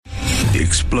The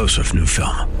explosive new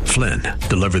film, Flynn,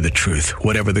 deliver the truth,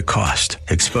 whatever the cost,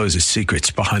 exposes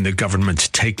secrets behind the government's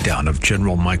takedown of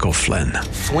General Michael Flynn.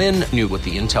 Flynn knew what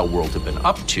the intel world had been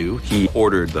up to. He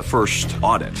ordered the first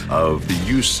audit of the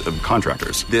use of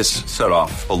contractors. This set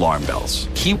off alarm bells.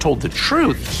 He told the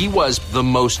truth. He was the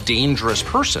most dangerous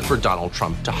person for Donald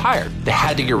Trump to hire. They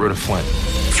had to get rid of Flynn.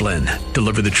 Flynn,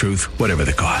 deliver the truth, whatever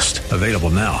the cost. Available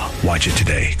now. Watch it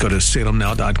today. Go to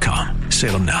salemnow.com.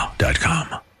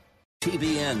 salemnow.com.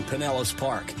 TBN Pinellas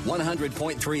Park,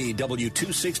 100.3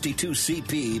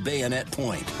 W262CP Bayonet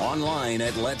Point. Online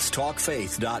at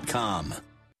letstalkfaith.com.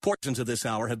 Portions of this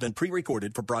hour have been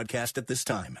pre-recorded for broadcast at this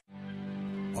time.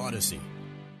 Odyssey.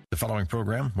 The following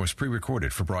program was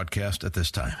pre-recorded for broadcast at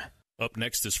this time. Up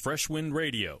next is Fresh Wind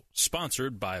Radio,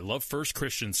 sponsored by Love First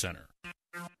Christian Center.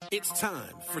 It's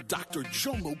time for Dr.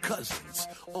 Jomo Cousins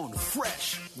on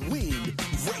Fresh Wind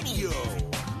Radio.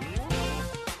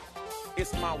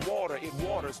 It's my water. It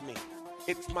waters me.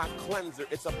 It's my cleanser.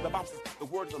 The Bible says the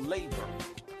word is a labor.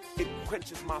 It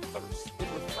quenches my thirst. It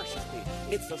refreshes me.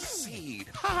 It's a seed.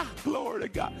 Ha! Glory to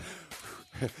God.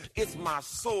 It's my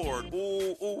sword.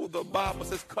 Ooh, the Bible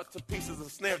says cut to pieces the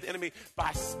snare of the enemy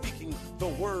by speaking the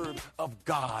word of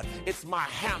God. It's my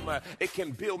hammer. It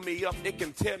can build me up. It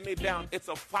can tear me down. It's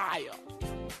a fire.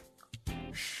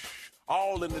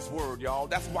 All in this word, y'all.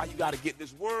 That's why you got to get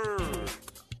this word.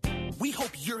 We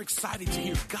hope you're excited to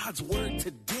hear God's word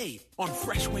today on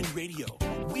Fresh Wind Radio.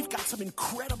 We've got some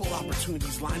incredible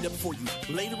opportunities lined up for you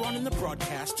later on in the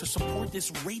broadcast to support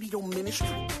this radio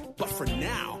ministry. But for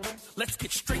now, let's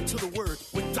get straight to the word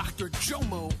with Dr.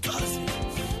 Jomo Cousins.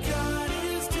 God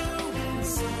is doing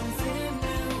something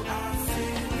new. I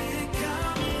feel it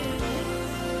coming.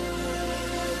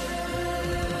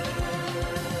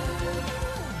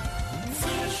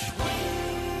 Fresh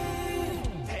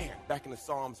Wind. Damn, back in the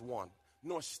Psalms 1.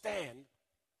 Nor stand,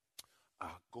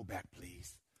 go back,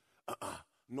 please.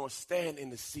 Nor stand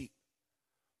in the seat.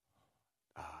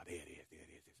 There it is.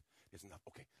 There's enough.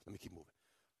 Okay, let me keep moving.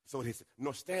 So it is,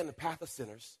 nor stand in the path of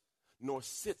sinners, nor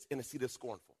sits in the seat of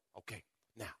scornful. Okay,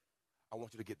 now, I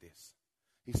want you to get this.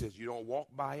 He says you don't walk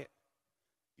by it,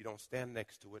 you don't stand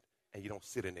next to it, and you don't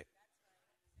sit in it.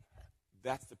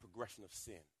 That's the progression of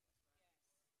sin.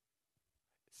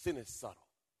 Sin is subtle.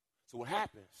 So what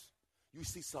happens, you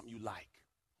see something you like,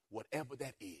 whatever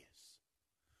that is.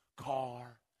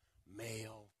 Car,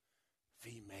 male,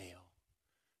 female,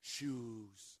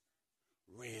 shoes,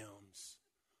 rims,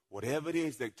 whatever it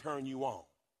is that turn you on,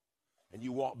 and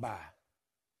you walk by.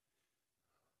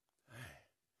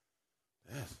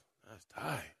 Hey, that's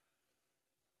tight.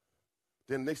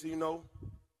 Then next thing you know,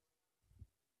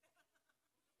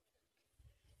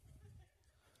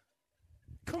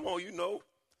 come on, you know,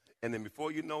 and then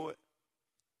before you know it,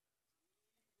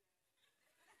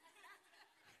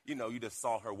 you know, you just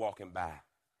saw her walking by.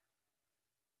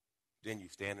 Then you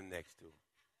standing next to her.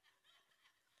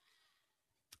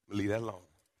 Leave that alone.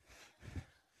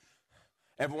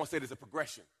 Everyone said it's a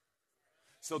progression.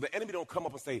 So the enemy don't come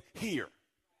up and say, here.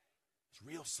 It's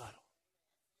real subtle.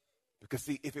 Because,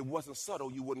 see, if it wasn't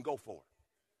subtle, you wouldn't go for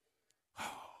it.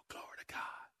 Oh, glory to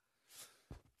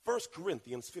God. 1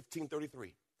 Corinthians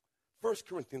 15:33. 1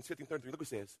 Corinthians 15:33. Look what it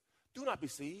says. Do not be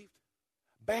deceived.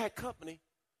 Bad company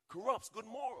corrupts good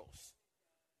morals.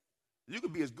 You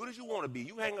could be as good as you want to be.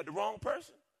 You hang with the wrong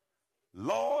person,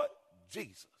 Lord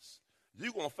Jesus,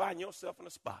 you're going to find yourself in a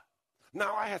spot.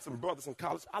 Now, I had some brothers in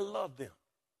college. I loved them.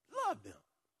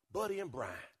 Buddy and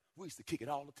Brian. We used to kick it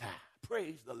all the time.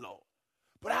 Praise the Lord.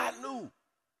 But I knew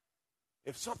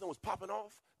if something was popping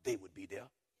off, they would be there.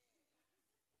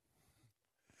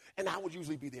 And I would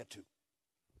usually be there too.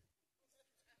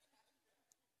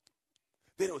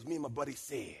 Then it was me and my buddy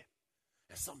said,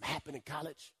 and something happened in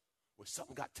college where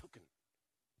something got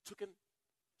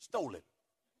stolen,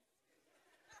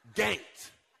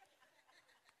 ganked.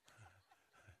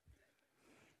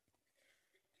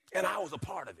 And I was a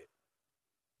part of it.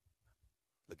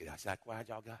 Look at that. See how quiet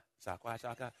y'all got? See how quiet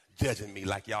y'all got? Judging me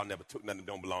like y'all never took nothing that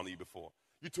don't belong to you before.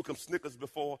 You took some Snickers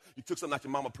before. You took something out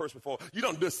your mama's purse before. You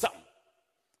done did something.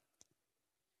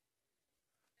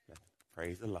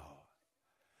 Praise the Lord.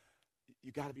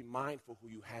 You got to be mindful who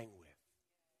you hang with.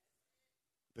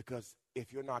 Because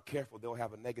if you're not careful, they'll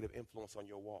have a negative influence on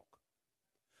your walk.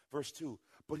 Verse 2,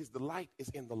 but his delight is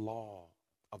in the law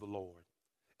of the Lord,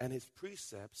 and his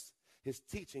precepts, his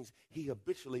teachings, he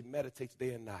habitually meditates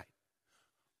day and night.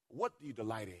 What do you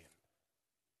delight in?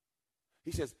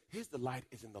 He says his delight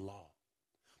is in the law.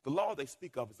 The law they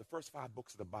speak of is the first 5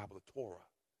 books of the Bible, the Torah.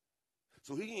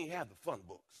 So he ain't have the fun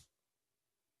books.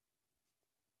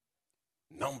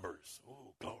 Numbers,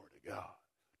 oh, glory to God.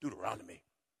 Deuteronomy.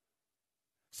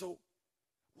 So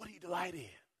What do you delight in?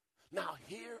 Now,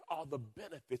 here are the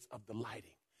benefits of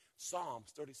delighting.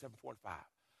 Psalms 37:4-5.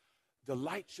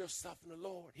 Delight yourself in the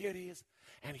Lord. Here it is.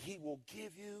 And he will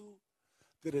give you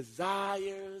the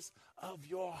desires of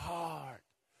your heart.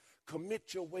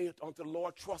 Commit your way unto the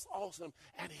Lord. Trust also him,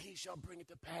 and he shall bring it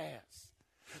to pass.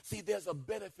 See, there's a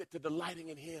benefit to delighting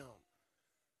in him.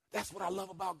 That's what I love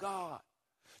about God.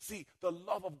 See, the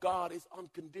love of God is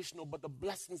unconditional, but the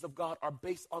blessings of God are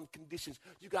based on conditions.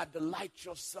 You got to delight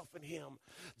yourself in him.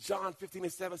 John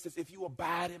 15:7 says, if you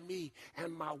abide in me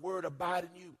and my word abide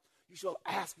in you, you shall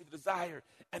ask me the desire,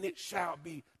 and it shall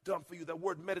be done for you. That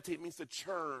word meditate means to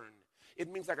churn. It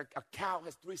means like a cow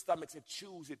has 3 stomachs. It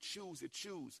chews, it chews, it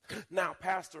chews. Now,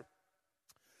 Pastor,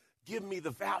 give me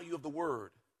the value of the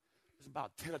word. There's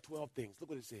about 10 or 12 things. Look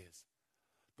what it says.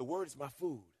 The word is my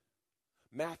food.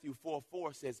 Matthew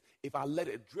 4:4 says, if I let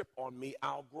it drip on me,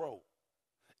 I'll grow.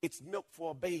 It's milk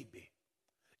for a baby.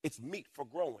 It's meat for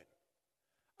growing.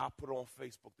 I put it on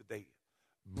Facebook today.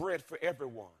 Bread for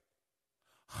everyone.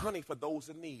 Honey for those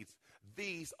in need.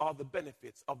 These are the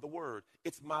benefits of the word.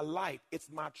 It's my light. It's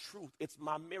my truth. It's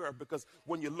my mirror. Because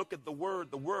when you look at the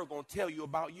word going to tell you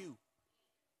about you.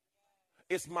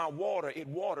 It's my water. It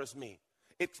waters me.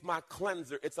 It's my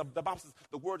cleanser. The Bible says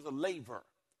the word is a laver.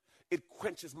 It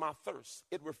quenches my thirst.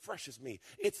 It refreshes me.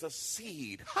 It's a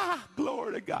seed. Ha!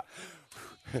 Glory to God.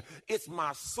 It's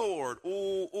my sword.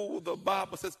 Oh, the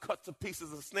Bible says cut to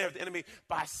pieces the snare of the enemy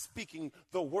by speaking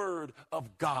the word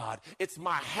of God. It's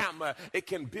my hammer. It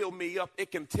can build me up. It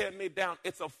can tear me down.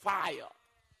 It's a fire.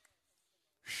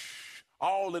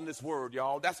 All in this word,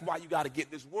 y'all. That's why you got to get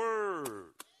this word.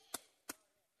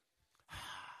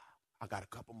 I got a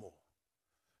couple more.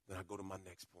 Then I go to my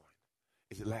next point.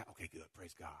 Is it loud? Okay, good.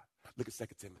 Praise God. Look at 2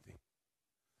 Timothy.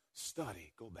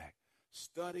 Study. Go back.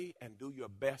 Study and do your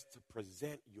best to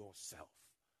present yourself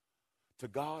to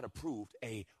God approved,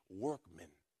 a workman.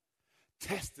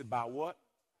 Tested by what?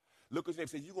 Look at his name.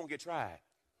 Say, you're going to get tried.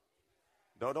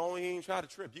 Don't even try to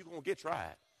trip. You're going to get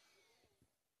tried.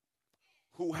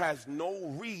 Who has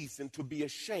no reason to be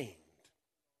ashamed.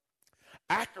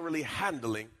 Accurately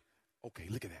handling. Okay,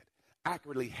 look at that.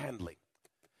 Accurately handling.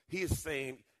 He is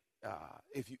saying,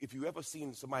 if you ever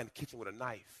seen somebody in the kitchen with a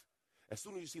knife, as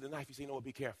soon as you see the knife, you say, no,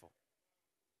 be careful.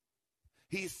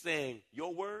 He's saying,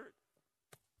 your word,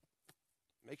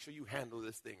 make sure you handle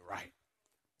this thing right.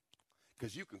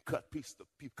 Because you can cut people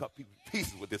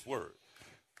pieces with this word.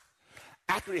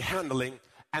 Accurately handling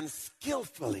and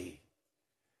skillfully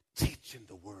teaching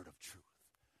the word of truth.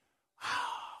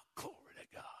 Glory to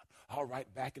God. All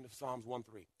right, back into Psalms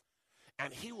 1:3.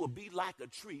 And he will be like a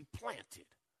tree planted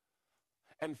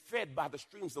and fed by the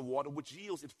streams of water, which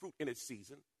yields its fruit in its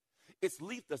season. Its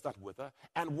leaf does not wither,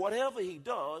 and whatever he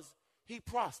does, he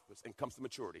prospers and comes to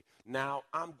maturity. Now,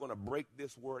 I'm going to break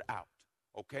this word out,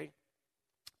 okay?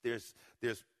 There's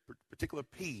particular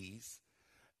P's,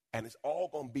 and it's all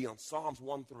going to be on Psalms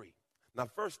 1:3. Now,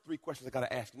 first 3 questions I got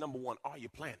to ask you. Number 1, are you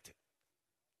planted?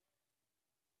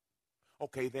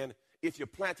 Okay, then, if you're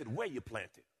planted, where you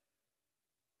planted?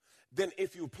 Then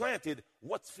if you planted,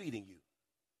 what's feeding you?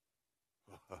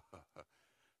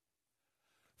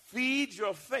 Feed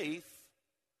your faith,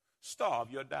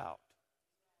 starve your doubt.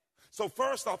 So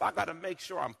first off, I got to make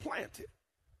sure I'm planted.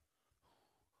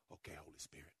 Okay, Holy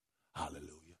Spirit.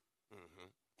 Hallelujah.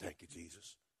 Thank you,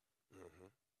 Jesus.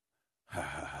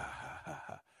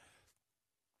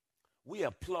 We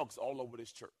have plugs all over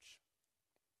this church.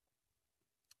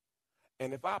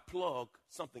 And if I plug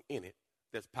something in it,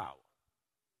 there's power.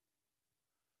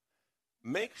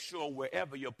 Make sure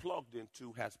wherever you're plugged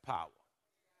into has power.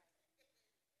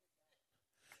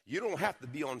 You don't have to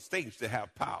be on stage to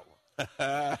have power.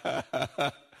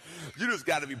 You just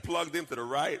got to be plugged into the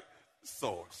right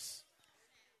source.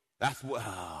 That's what,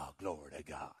 glory to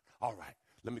God. All right,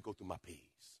 let me go through my P's.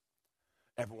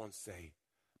 Everyone say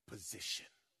position.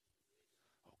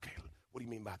 Okay, what do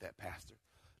you mean by that, Pastor?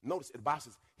 Notice the Bible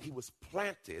says he was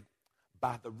planted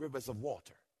by the rivers of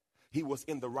water. He was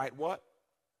in the right what?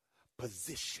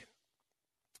 Position.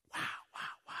 Wow.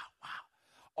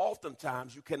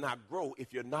 Oftentimes, you cannot grow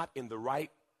if you're not in the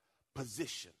right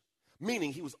position.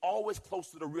 Meaning, he was always close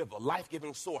to the river,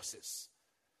 life-giving sources.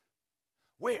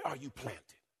 Where are you planted?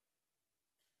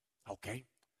 Okay.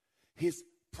 His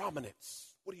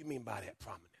prominence. What do you mean by that,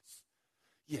 prominence?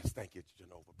 Yes, thank you,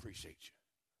 Genova. Appreciate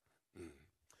you.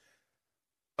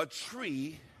 A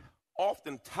tree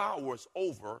often towers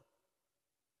over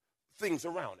things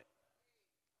around it.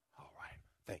 All right.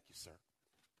 Thank you, sir.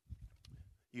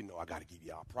 You know I got to give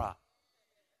y'all prop.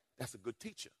 That's a good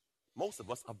teacher. Most of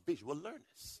us are visual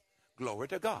learners. Glory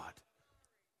to God.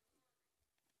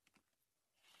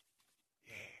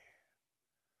 Yeah.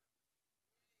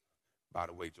 By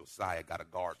the way, Josiah got a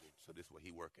garden, so this is what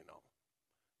he working on.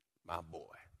 My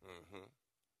boy.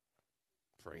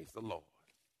 Praise the Lord.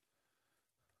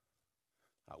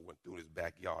 I went through his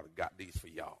backyard and got these for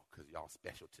y'all because y'all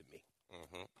special to me.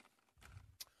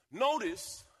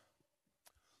 Notice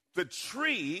the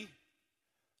tree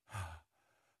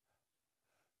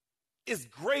is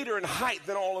greater in height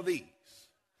than all of these.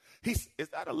 Is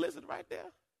that a lizard right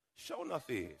there? Sure enough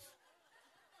is.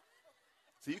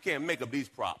 So you can't make up these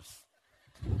props.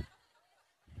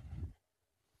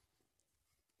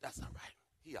 That's all right.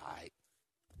 He all right.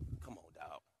 Come on,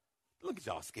 dog. Look at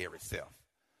y'all scary self.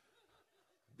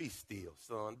 Be still,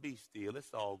 son. Be still.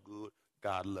 It's all good.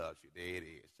 God loves you. There it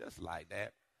is. Just like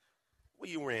that. Where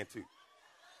you ran to?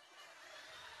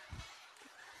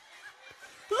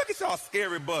 Look at y'all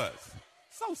scary buzz.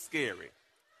 So scary.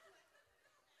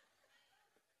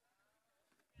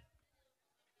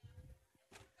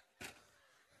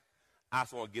 I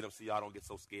just want to get them so y'all don't get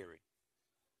so scary.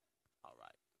 All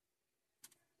right.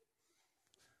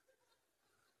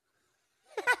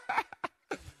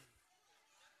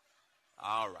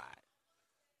 All right.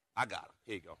 I got him.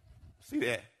 Here you go. See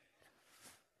that?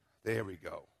 There we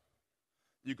go.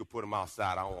 You could put him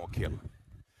outside. I don't want to kill him.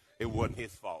 It wasn't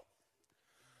his fault.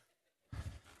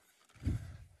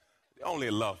 Only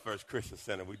at Love First Christian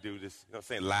Center we do this, you know what I'm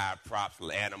saying, live props,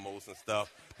 little animals and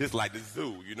stuff. This like the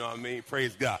zoo, you know what I mean?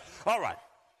 Praise God. All right.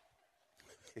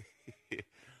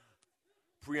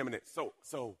 Preeminent. So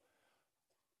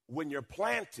when you're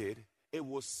planted, it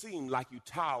will seem like you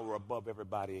tower above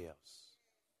everybody else.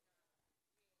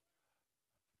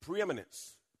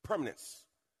 Preeminence, permanence.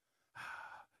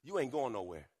 You ain't going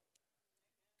nowhere.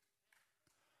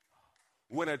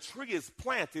 When a tree is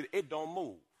planted, it don't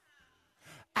move.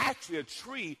 Actually, a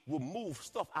tree will move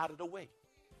stuff out of the way.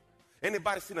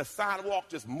 Anybody seen a sidewalk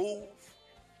just move?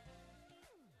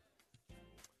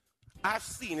 I've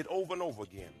seen it over and over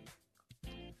again.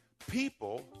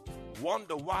 People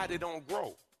wonder why they don't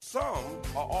grow. Some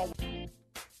are always...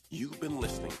 You've been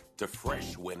listening to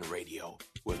Fresh Wind Radio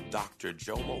with Dr.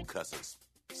 Jomo Cousins,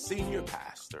 Senior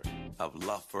Pastor of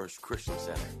Love First Christian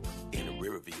Center in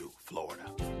Riverview, Florida.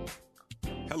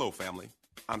 Hello, family.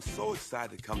 I'm so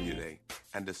excited to come here today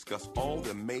and discuss all the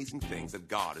amazing things that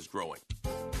God is growing.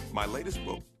 My latest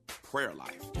book, Prayer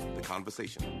Life, The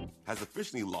Conversation, has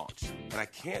officially launched, and I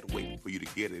can't wait for you to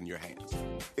get it in your hands.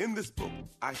 In this book,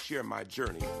 I share my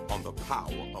journey on the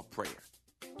power of prayer.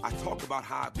 I talk about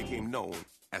how I became known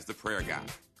as the prayer guy.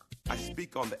 I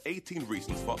speak on the 18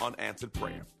 reasons for unanswered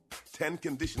prayer, 10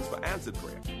 conditions for answered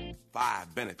prayer,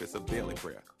 5 benefits of daily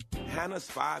prayer, Hannah's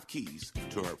 5 keys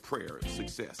to her prayer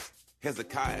success,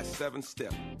 Hezekiah's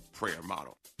 7-step prayer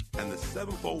model, and the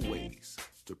 7-fold ways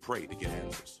to pray to get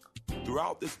answers.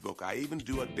 Throughout this book, I even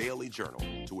do a daily journal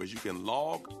to where you can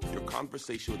log your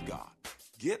conversation with God.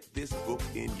 Get this book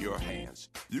in your hands.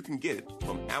 You can get it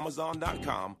from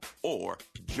Amazon.com or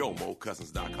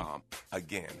JomoCousins.com.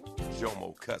 Again,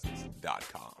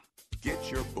 JomoCousins.com.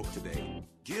 Get your book today.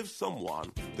 Give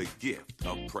someone the gift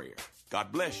of prayer.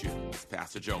 God bless you. It's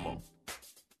Pastor Jomo.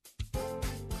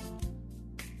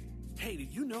 Hey,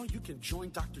 did you know you can join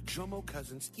Dr. Jomo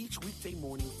Cousins each weekday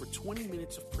morning for 20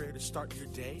 minutes of prayer to start your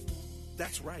day?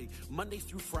 That's right. Monday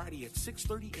through Friday at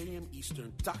 6:30 a.m.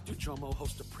 Eastern, Dr. Jomo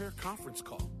hosts a prayer conference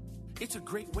call. It's a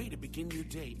great way to begin your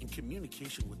day in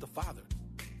communication with the Father.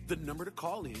 The number to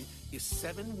call in is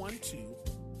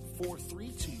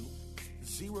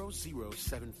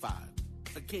 712-432-0075.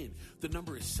 Again, the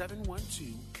number is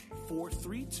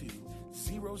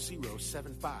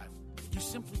 712-432-0075. You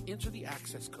simply enter the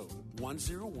access code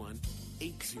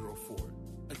 101804.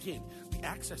 Again, the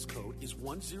access code is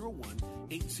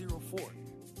 101804.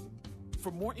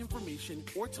 For more information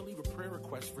or to leave a prayer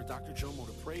request for Dr. Jomo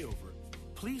to pray over,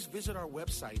 please visit our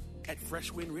website at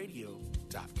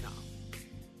freshwindradio.com.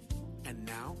 And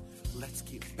now, let's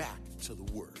get back to the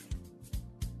Word.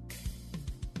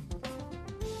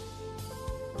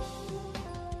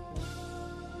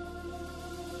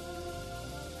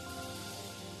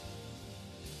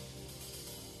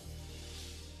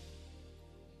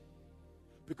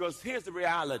 Because here's the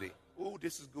reality. Ooh,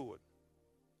 this is good.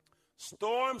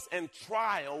 Storms and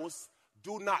trials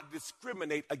do not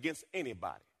discriminate against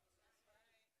anybody.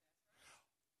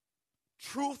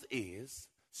 Truth is,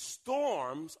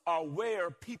 storms are where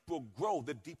people grow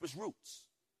the deepest roots.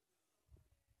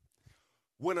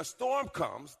 When a storm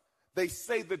comes, they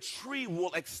say the tree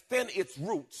will extend its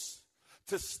roots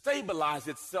to stabilize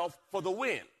itself for the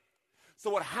wind. So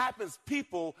what happens,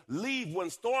 people leave when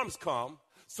storms come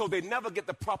So they never get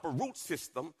the proper root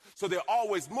system. So they're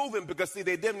always moving because, see,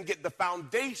 they didn't get the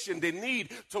foundation they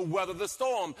need to weather the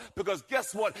storm. Because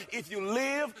guess what? If you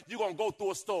live, you're going to go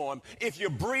through a storm. If you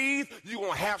breathe, you're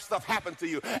going to have stuff happen to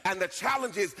you. And the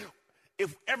challenge is,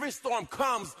 if every storm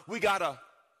comes, we got to.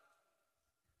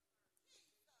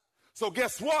 So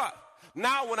guess what?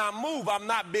 Now when I move, I'm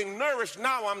not being nourished.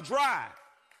 Now I'm dry.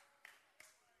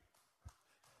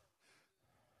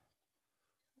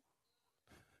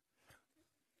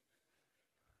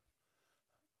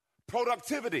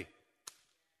 Productivity.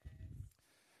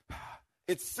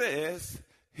 It says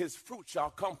his fruit shall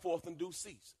come forth in due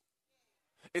season.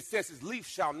 It says his leaf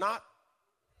shall not.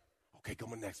 Okay,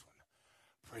 come on, next one.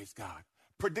 Praise God.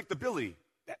 Predictability.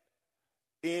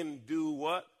 In due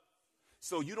what?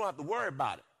 So you don't have to worry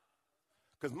about it.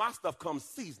 Because my stuff comes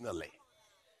seasonally.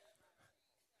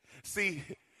 See,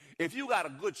 if you got a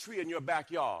good tree in your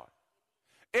backyard,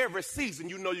 every season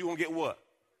you know you're going to get what?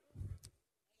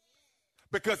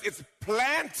 Because it's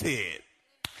planted.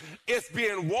 It's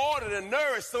being watered and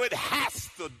nourished, so it has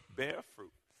to bear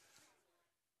fruit.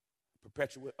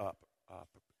 Perpetuity.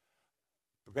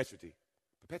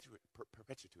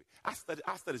 I studied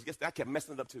this yesterday. I kept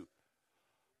messing it up too.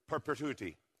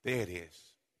 Perpetuity. There it is.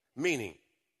 Meaning,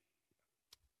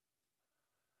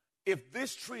 if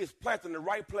this tree is planted in the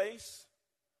right place,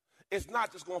 it's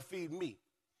not just going to feed me.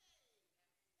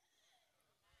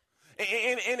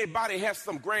 Anybody has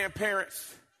some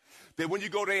grandparents that when you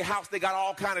go to their house, they got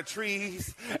all kind of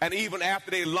trees, and even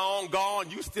after they're long gone,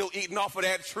 you still eating off of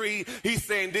that tree. He's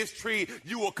saying this tree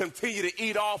you will continue to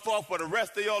eat off of for the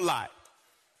rest of your life.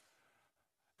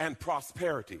 And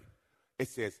prosperity. It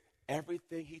says,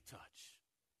 everything he touched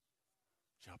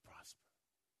shall prosper.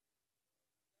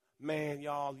 Man,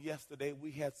 y'all, yesterday we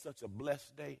had such a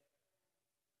blessed day.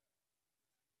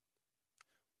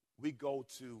 We go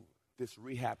to this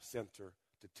rehab center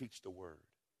to teach the word.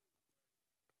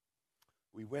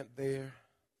 We went there.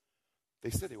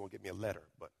 They said they were going to give me a letter,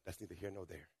 but that's neither here nor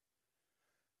there.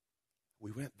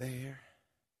 We went there,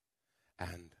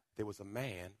 and there was a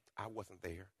man. I wasn't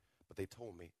there, but they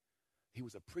told me he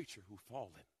was a preacher who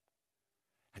fallen.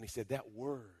 And he said, that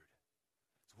word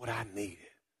is what I needed.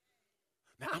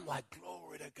 Now, I'm like,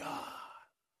 glory to God.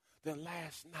 Then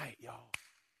last night, y'all,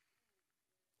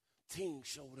 team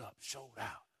showed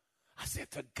out. I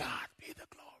said, to God be the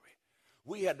glory.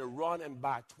 We had to run and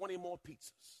buy 20 more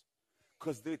pizzas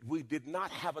because we did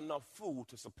not have enough food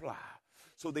to supply.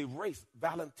 So they raced.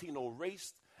 Valentino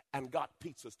raced and got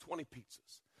pizzas, 20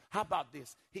 pizzas. How about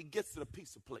this? He gets to the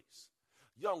pizza place.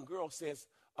 Young girl says,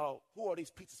 who are these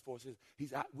pizzas for? He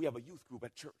says, we have a youth group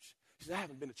at church. He says, I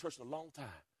haven't been to church in a long time.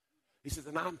 He says,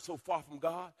 and I'm so far from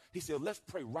God. He said, let's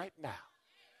pray right now.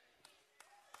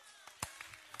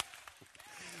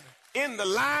 In the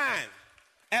line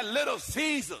at Little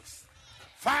Caesars,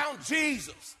 found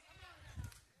Jesus.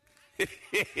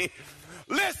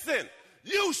 Listen,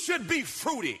 you should be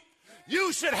fruity.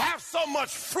 You should have so much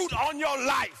fruit on your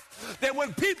life that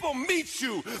when people meet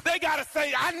you, they got to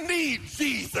say, I need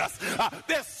Jesus.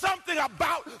 There's something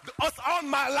about us on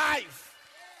my life.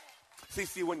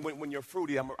 See, when you're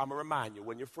fruity, I'm going to remind you,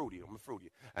 when you're fruity, I'm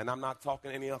fruity. And I'm not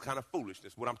talking any kind of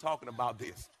foolishness. What I'm talking about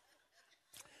this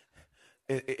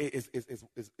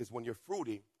is when you're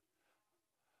fruity,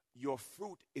 your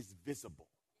fruit is visible.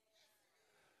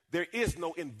 There is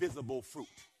no invisible fruit.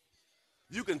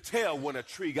 You can tell when a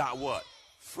tree got what?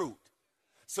 Fruit.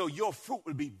 So your fruit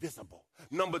will be visible.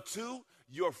 Number two,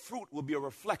 your fruit will be a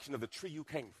reflection of the tree you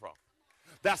came from.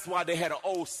 That's why they had an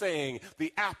old saying,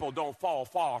 the apple don't fall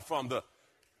far from the...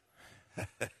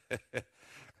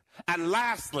 And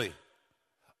lastly,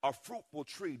 a fruitful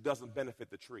tree doesn't benefit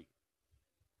the tree.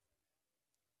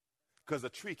 Because a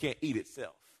tree can't eat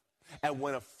itself. And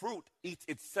when a fruit eats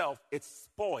itself, it's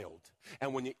spoiled.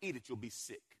 And when you eat it, you'll be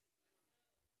sick.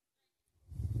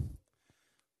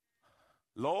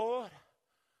 Lord,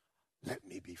 let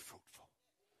me be fruitful.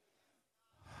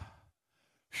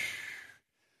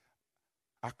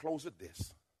 I close with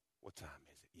this. What time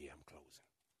is it? Yeah, I'm closing.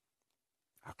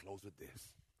 I close with this.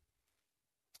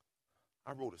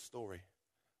 I wrote a story,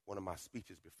 one of my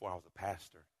speeches before I was a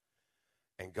pastor,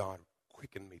 and God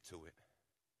quickened me to it.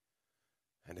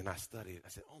 And then I studied it. I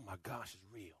said, oh my gosh, it's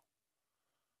real.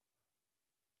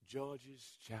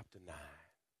 Judges chapter 9.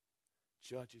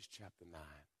 Judges chapter 9.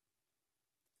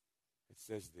 It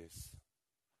says this.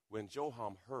 When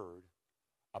Joram heard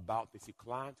about this, he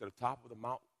climbed to the top of the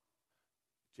Mount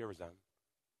Gerizim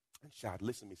and shouted,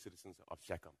 listen to me, citizens of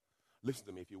Shechem. Listen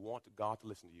to me if you want God to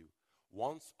listen to you.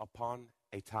 Once upon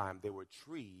a time, there were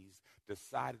trees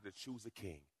decided to choose a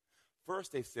king.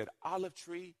 First, they said, olive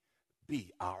tree,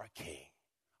 be our king.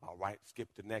 All right, skip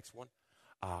the next one.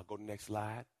 Go to the next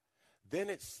slide. Then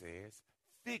it says,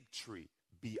 fig tree,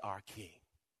 be our king.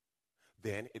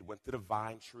 Then it went to the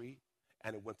vine tree,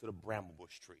 and it went to the bramble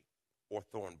bush tree, or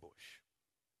thorn bush.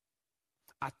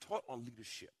 I taught on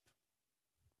leadership.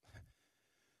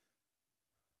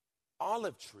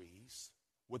 Olive trees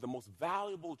were the most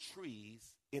valuable trees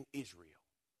in Israel.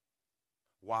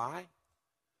 Why?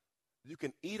 You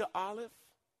can eat an olive.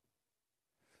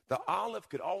 The olive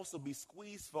could also be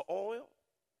squeezed for oil.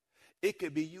 It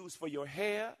could be used for your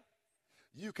hair.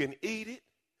 You can eat it.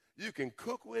 You can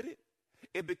cook with it.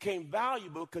 It became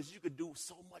valuable because you could do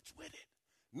so much with it.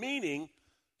 Meaning,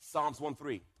 Psalms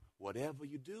 1:3, whatever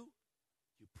you do,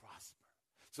 you prosper.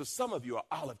 So some of you are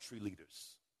olive tree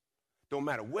leaders. Don't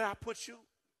matter where I put you,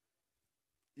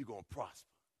 you're going to prosper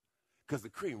because the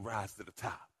cream rises to the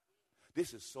top.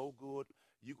 This is so good.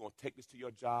 You're going to take this to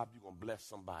your job. You're going to bless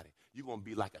somebody. You're going to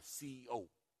be like a CEO.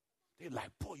 They're like,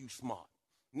 boy, you smart.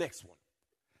 Next one,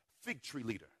 fig tree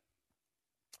leader.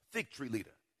 Fig tree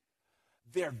leader.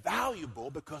 They're valuable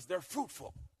because they're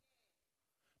fruitful.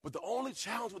 But the only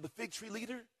challenge with the fig tree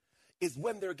leader is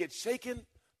when they get shaken,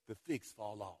 the figs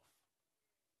fall off.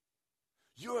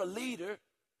 You're a leader,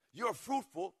 you're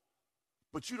fruitful,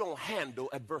 but you don't handle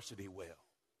adversity well.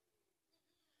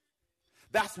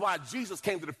 That's why Jesus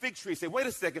came to the fig tree and said, wait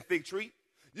a second, fig tree.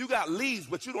 You got leaves,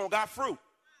 but you don't got fruit.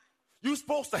 You're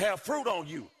supposed to have fruit on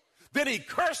you. Then he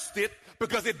cursed it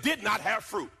because it did not have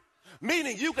fruit.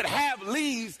 Meaning you could have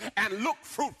leaves and look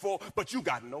fruitful, but you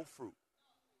got no fruit.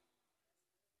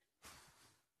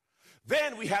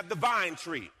 Then we have the vine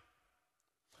tree.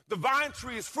 The vine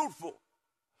tree is fruitful,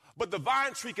 but the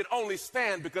vine tree can only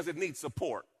stand because it needs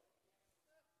support.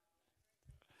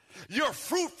 You're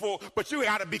fruitful, but you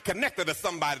got to be connected to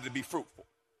somebody to be fruitful.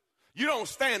 You don't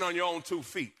stand on your own 2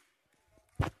 feet.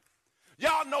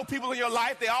 Y'all know people in your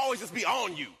life, they always just be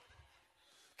on you.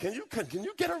 Can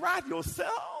you get a ride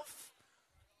yourself?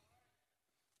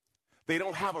 They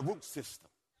don't have a root system.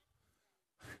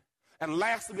 And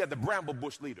lastly, we have the bramble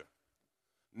bush leader.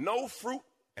 No fruit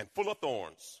and full of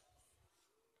thorns.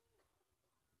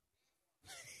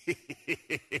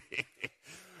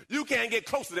 You can't get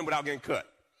close to them without getting cut.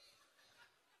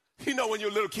 You know when you're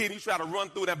a little kid and you try to run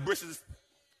through that bushes.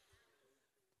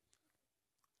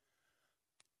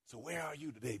 So where are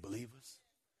you today, believers?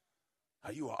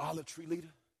 Are you an olive tree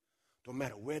leader? Don't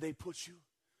matter where they put you,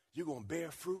 you're going to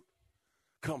bear fruit.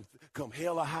 Come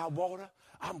hell or high water,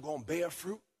 I'm going to bear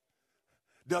fruit.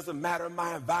 Doesn't matter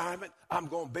my environment, I'm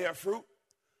going to bear fruit.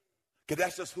 Because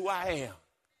that's just who I am.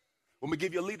 When we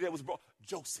give you a leader that was brought,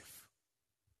 Joseph.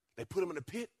 They put him in the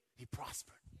pit, he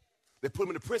prospered. They put him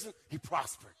in the prison, he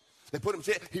prospered. They put him in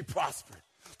jail, he prospered.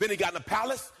 Then he got in the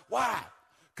palace. Why?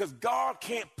 Because God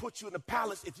can't put you in the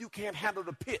palace if you can't handle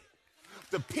the pit.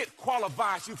 The pit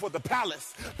qualifies you for the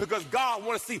palace because God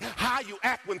wants to see how you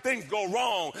act when things go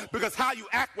wrong, because how you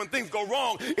act when things go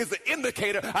wrong is the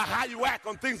indicator of how you act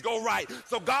when things go right.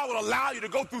 So God will allow you to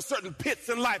go through certain pits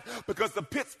in life because the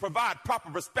pits provide proper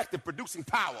perspective, producing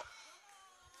power.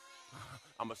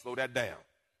 I'm going to slow that down.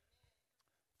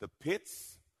 The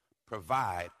pits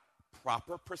provide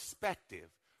proper perspective,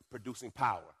 producing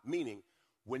power. Meaning,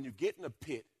 when you get in a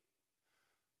pit,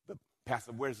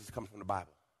 Pastor, where does this come from the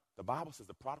Bible? The Bible says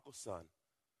the prodigal son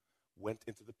went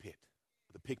into the pit,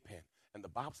 the pig pen, and the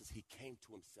Bible says he came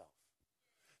to himself.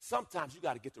 Sometimes you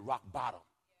got to get to rock bottom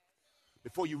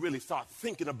before you really start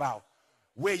thinking about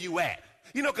where you at.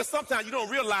 You know, because sometimes you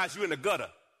don't realize you're in the gutter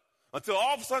until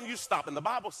all of a sudden you stop. And the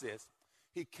Bible says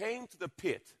he came to the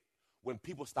pit when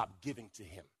people stopped giving to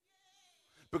him.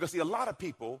 Because, see, a lot of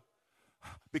people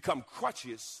become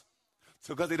crutches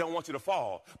because they don't want you to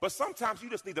fall. But sometimes you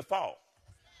just need to fall.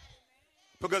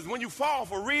 Because when you fall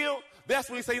for real, that's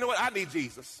when you say, you know what, I need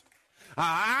Jesus.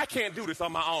 I can't do this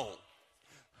on my own.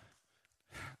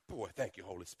 Boy, thank you,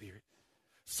 Holy Spirit.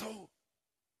 So,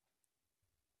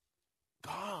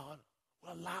 God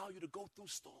will allow you to go through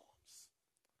storms.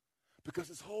 Because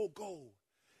his whole goal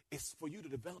is for you to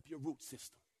develop your root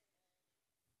system.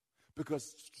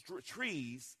 Because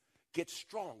trees get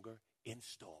stronger in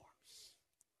storms.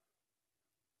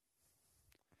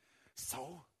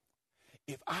 So,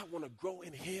 if I want to grow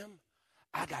in him,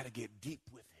 I got to get deep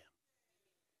with him.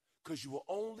 Because you will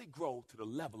only grow to the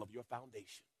level of your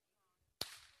foundation.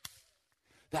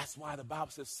 That's why the Bible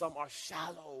says some are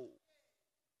shallow.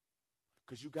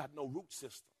 Because you got no root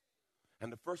system.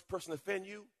 And the first person to offend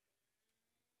you,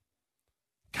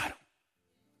 got him.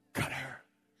 Got her.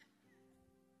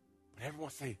 But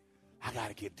everyone say, I got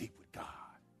to get deep with God.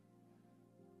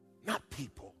 Not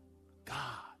people, God.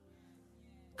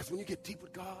 Because when you get deep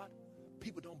with God,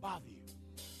 people don't bother you.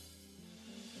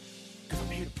 Because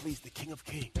I'm here to please the King of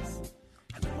Kings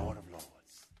and the Lord of Lords.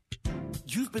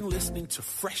 You've been listening to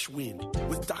Fresh Wind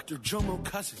with Dr. Jomo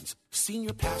Cousins,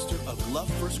 Senior Pastor of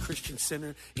Love First Christian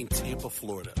Center in Tampa,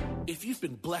 Florida. If you've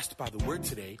been blessed by the word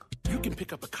today, you can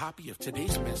pick up a copy of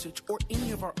today's message or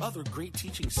any of our other great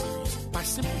teaching series by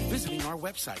simply visiting our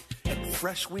website at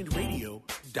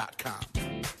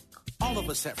freshwindradio.com. All of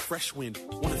us at Fresh Wind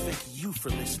want to thank you for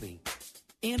listening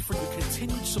and for your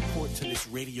continued support to this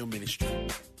radio ministry.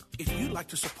 If you'd like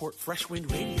to support Fresh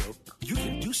Wind Radio, you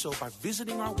can do so by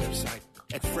visiting our website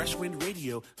at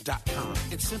freshwindradio.com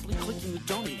and simply clicking the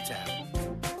Donate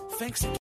tab. Thanks again.